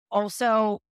like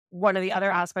also one of the other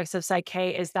aspects of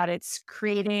psyche is that it's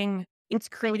creating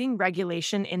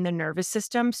regulation in the nervous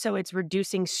system. So it's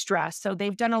reducing stress. So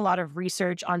they've done a lot of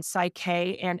research on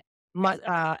psyche and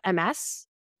MS.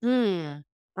 Mm.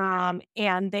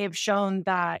 And they've shown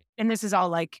that, and this is all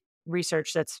like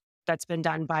research that's been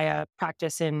done by a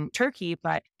practice in Turkey,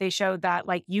 but they showed that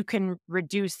like you can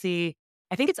reduce I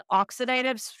think it's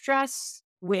oxidative stress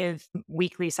with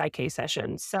weekly psyche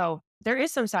sessions. So there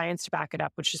is some science to back it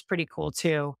up, which is pretty cool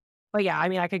too. But yeah, I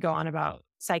mean, I could go on about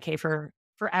psyche for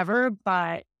forever,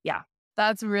 but yeah.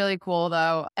 That's really cool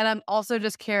though. And I'm also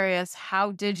just curious,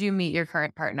 how did you meet your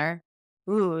current partner?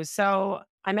 Ooh, so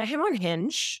I met him on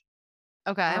Hinge.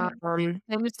 Okay. Um,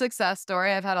 Hinge success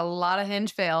story. I've had a lot of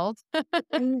Hinge failed.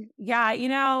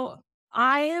 yeah,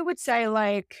 I would say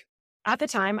like at the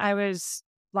time I was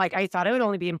like, I thought I would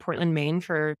only be in Portland, Maine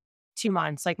for 2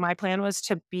 months. Like my plan was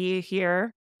to be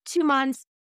here 2 months.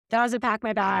 Then I was to pack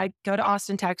my bag, go to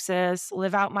Austin, Texas,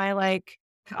 live out my like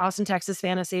Austin, Texas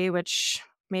fantasy, which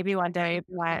maybe one day,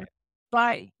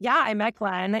 but yeah, I met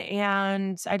Glenn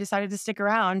and I decided to stick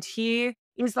around. He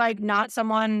is like not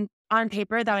someone on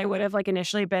paper that I would have like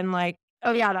initially been like,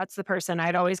 oh yeah, that's the person.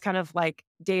 I'd always kind of like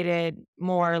dated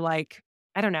more like,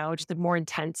 I don't know, just the more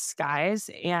intense guys.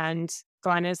 And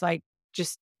Glenn is like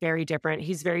just very different.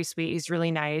 He's very sweet. He's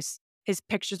really nice. His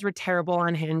pictures were terrible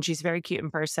on Hinge. He's very cute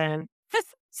in person.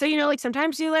 So, like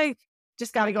sometimes you like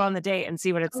just got to go on the date and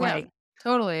see what it's Yeah, like.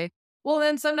 totally. Well,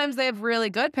 then sometimes they have really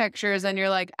good pictures and you're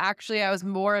like, actually, I was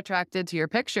more attracted to your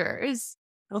pictures.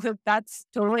 Well, that's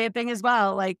totally a thing as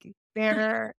well. Like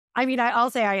I mean, I'll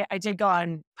say I did go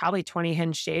on probably 20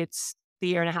 Hinge dates the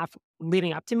year and a half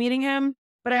leading up to meeting him.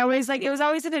 But I always like, it was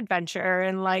always an adventure.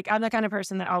 And like, I'm the kind of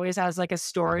person that always has like a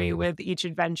story with each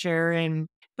adventure.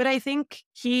 But I think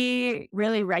he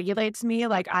really regulates me.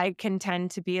 Like I can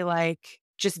tend to be like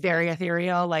just very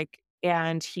ethereal,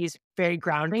 and he's very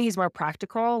grounding. He's more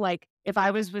practical. Like if I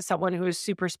was with someone who was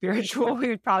super spiritual, we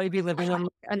would probably be living in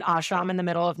an ashram in the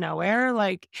middle of nowhere.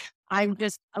 Like I'm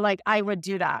just like, I would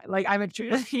do that. Like I would,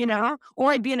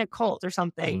 or I'd be in a cult or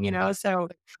something, so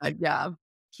Yeah.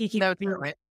 he keeps No, me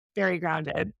totally. very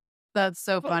grounded. That's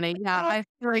so But, funny. Yeah, I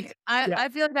like yeah. I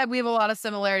feel like that we have a lot of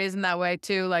similarities in that way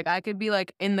too. Like I could be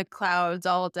like in the clouds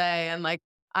all day and like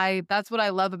I that's what I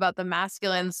love about the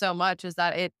masculine so much is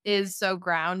that it is so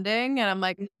grounding and I'm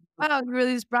like, wow, it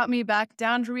really just brought me back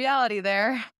down to reality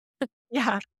there.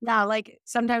 Yeah. Yeah. Like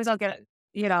sometimes I'll get,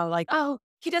 like, oh,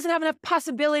 he doesn't have enough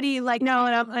possibility. Like, no.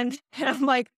 And I'm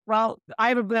like, well, I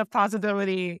have enough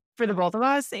possibility for the both of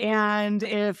us. And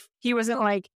if he wasn't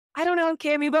like, I don't know,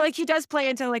 Cammy, but like he does play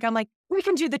into like, I'm like, we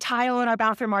can do the tile in our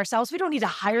bathroom ourselves. We don't need to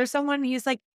hire someone. And he's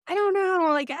like, I don't know.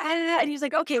 Like, I don't know. And he's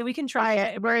like, okay, we can try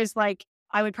it. Whereas like,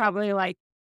 I would probably like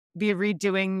be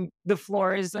redoing the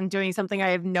floors and doing something I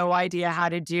have no idea how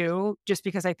to do just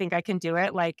because I think I can do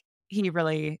it. Like he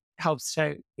really helps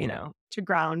to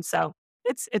ground. So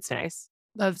it's nice.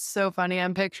 That's so funny.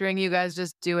 I'm picturing you guys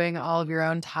just doing all of your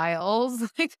own tiles,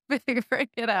 like figuring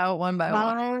it out one by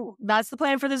one. Well, that's the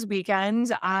plan for this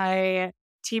weekend. I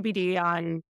TBD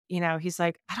on, he's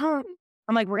like, I'm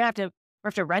like, we have to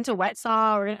rent a wet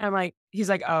saw. I'm like, he's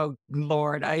like, oh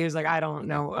Lord. He was like, I don't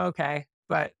know. Okay.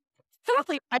 But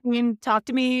I mean, talk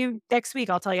to me next week.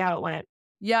 I'll tell you how it went.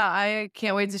 Yeah, I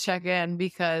can't wait to check in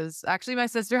because actually my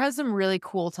sister has some really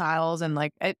cool tiles and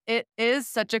like it is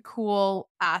such a cool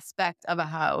aspect of a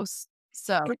house.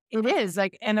 So It is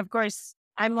like, and of course,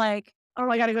 I'm like, oh,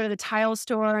 I got to go to the tile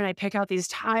store and I pick out these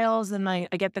tiles and I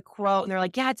get the quote and they're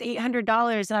like, yeah, it's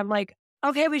 $800. And I'm like,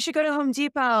 okay, we should go to Home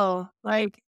Depot.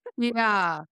 Like,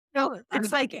 yeah.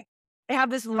 it's like they have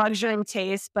this luxury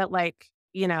taste, but like,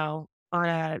 on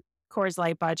a Coors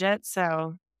Light budget.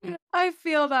 So I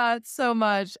feel that so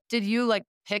much. Did you like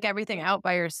pick everything out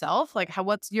by yourself? Like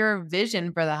what's your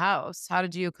vision for the house? How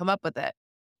did you come up with it?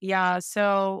 yeah.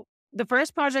 So the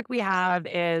first project we have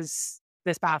is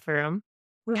this bathroom.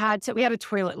 We had a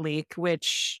toilet leak,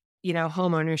 which,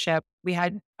 home ownership, we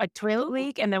had a toilet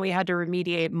leak and then we had to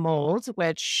remediate mold,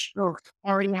 which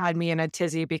already had me in a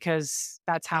tizzy because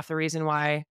that's half the reason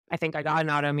why I think I got an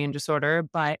autoimmune disorder.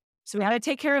 But so we had to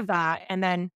take care of that. And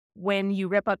then when you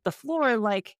rip up the floor,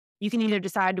 like you can either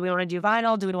decide, do we want to do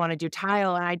vinyl? Do we want to do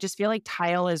tile? And I just feel like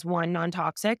tile is one,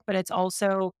 non-toxic, but it's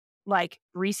also like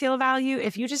resale value.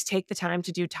 If you just take the time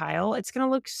to do tile, it's going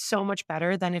to look so much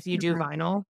better than if you do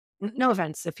vinyl. No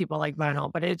offense if people like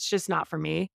vinyl, but it's just not for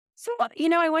me. So,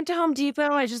 I went to Home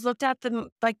Depot. I just looked at the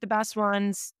best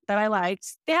ones that I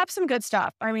liked. They have some good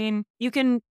stuff. I mean, you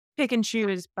can pick and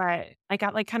choose, but I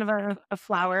got like kind of a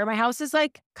flower. My house is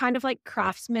like kind of like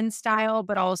craftsman style,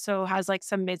 but also has like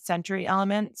some mid-century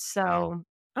elements. So,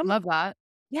 Love that.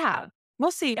 yeah,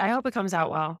 we'll see. I hope it comes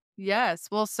out well. Yes.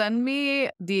 Well, send me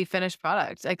the finished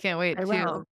product. I can't wait I to.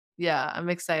 will. Yeah, I'm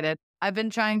excited. I've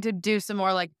been trying to do some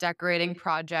more like decorating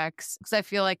projects because I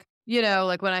feel like,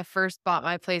 like when I first bought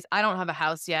my place, I don't have a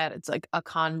house yet. It's like a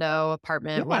condo,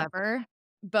 apartment, Yeah, whatever.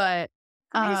 But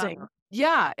amazing.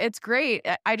 yeah, it's great.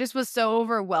 I just was so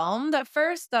overwhelmed at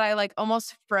first that I like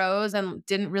almost froze and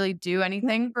didn't really do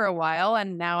anything for a while.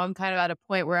 And now I'm kind of at a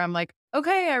point where I'm like,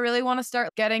 okay, I really want to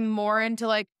start getting more into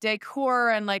like decor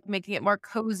and like making it more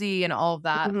cozy and all of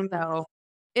that. Mhm. So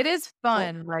it is Well,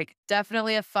 fun, like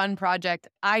definitely a fun project.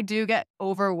 I do get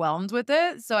overwhelmed with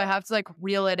it. So I have to like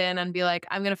reel it in and be like,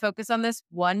 I'm going to focus on this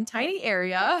one tiny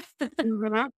area.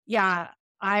 yeah,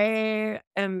 I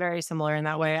am very similar in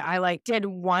that way. I like did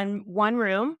one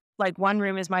room. Like one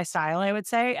room is my style, I would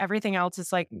say. Everything else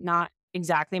is like not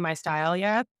exactly my style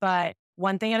yet, but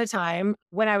one thing at a time.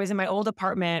 When I was in my old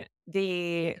apartment,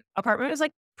 the apartment was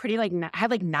like pretty like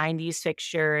had like 90s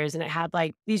fixtures and it had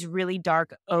like these really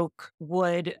dark oak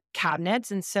wood cabinets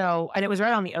and it was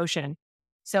right on the ocean.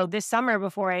 So this summer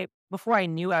before I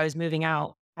knew I was moving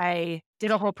out, I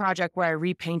did a whole project where I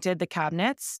repainted the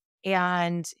cabinets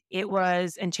and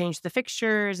changed the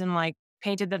fixtures and like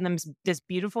painted them this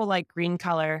beautiful like green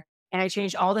color. And I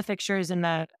changed all the fixtures in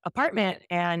the apartment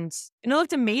and it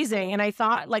looked amazing. And I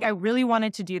thought like I really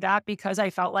wanted to do that because I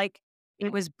felt like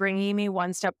it was bringing me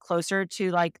one step closer to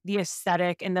like the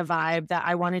aesthetic and the vibe that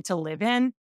I wanted to live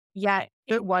in. Yet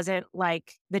it wasn't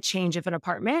like the change of an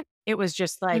apartment. It was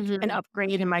just like an Mhm.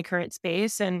 upgrade in my current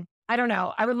space. And I don't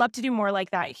know. I would love to do more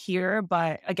like that here,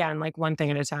 but again, like one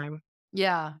thing at a time.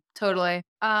 Yeah, totally.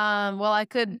 Well, I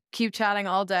could keep chatting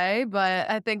all day, but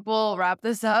I think we'll wrap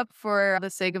this up for the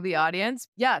sake of the audience.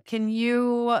 Yeah, can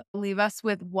you leave us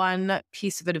with one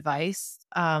piece of advice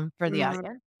for the Mm,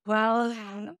 audience?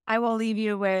 Well, I will leave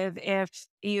you with if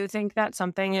you think that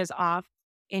something is off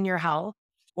in your health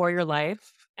or your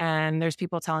life, and there's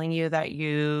people telling you that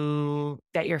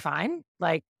you're fine,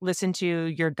 like listen to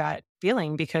your gut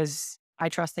feeling because I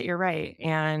trust that you're right.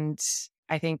 And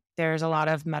I think there's a lot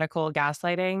of medical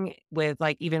gaslighting with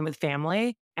like even with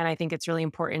family. And I think it's really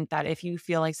important that if you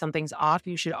feel like something's off,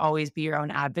 you should always be your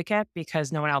own advocate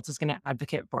because no one else is going to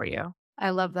advocate for you.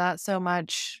 I love that so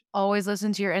much. Always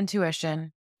listen to your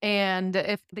intuition. And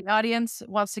if the audience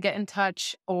wants to get in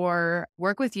touch or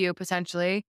work with you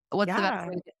potentially, what's the best Yeah.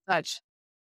 way to get in touch?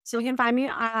 So you can find me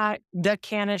at The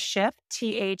Canis Shift,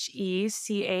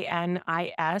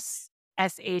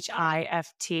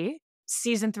 TheCanisShift.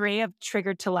 Season 3 of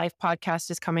Triggered to Life podcast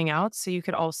is coming out. So you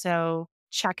could also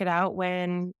check it out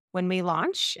when we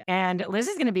launch. And Liz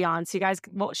is going to be on. So you guys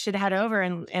should head over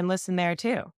and listen there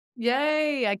too.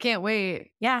 Yay. I can't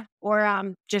wait. Yeah.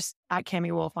 Or just at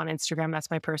Cami Wolff on Instagram. That's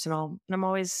my personal. And I'm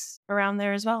always around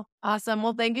there as well. Awesome.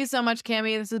 Well, thank you so much,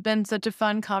 Cami. This has been such a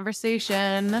fun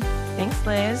conversation. Thanks,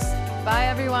 Liz. Bye,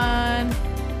 everyone.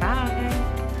 Bye.